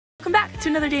Welcome back to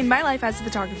another day in my life as a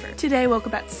photographer. Today I woke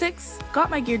up at 6,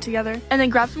 got my gear together, and then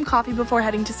grabbed some coffee before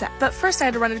heading to set. But first I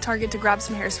had to run to Target to grab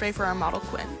some hairspray for our model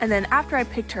Quinn. And then after I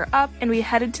picked her up, and we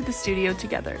headed to the studio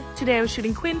together. Today I was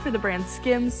shooting Quinn for the brand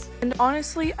Skims, and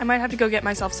honestly, I might have to go get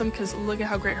myself some because look at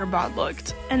how great her bod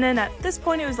looked. And then at this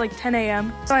point it was like 10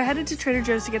 a.m, so I headed to Trader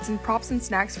Joe's to get some props and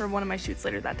snacks for one of my shoots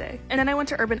later that day. And then I went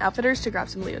to Urban Outfitters to grab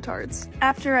some leotards.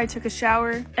 After I took a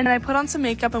shower, and then I put on some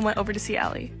makeup and went over to see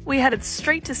Allie. We headed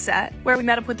straight to set, where we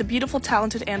met up with the beautiful,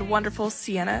 talented, and wonderful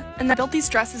Sienna, and I built these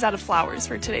dresses out of flowers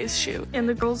for today's shoot, and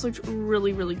the girls looked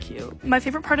really cute. My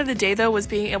favorite part of the day though was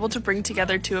being able to bring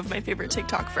together two of my favorite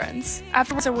TikTok friends.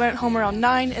 Afterwards I went home around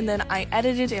 9, and then I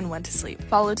edited and went to sleep.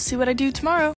 Follow to see what I do tomorrow.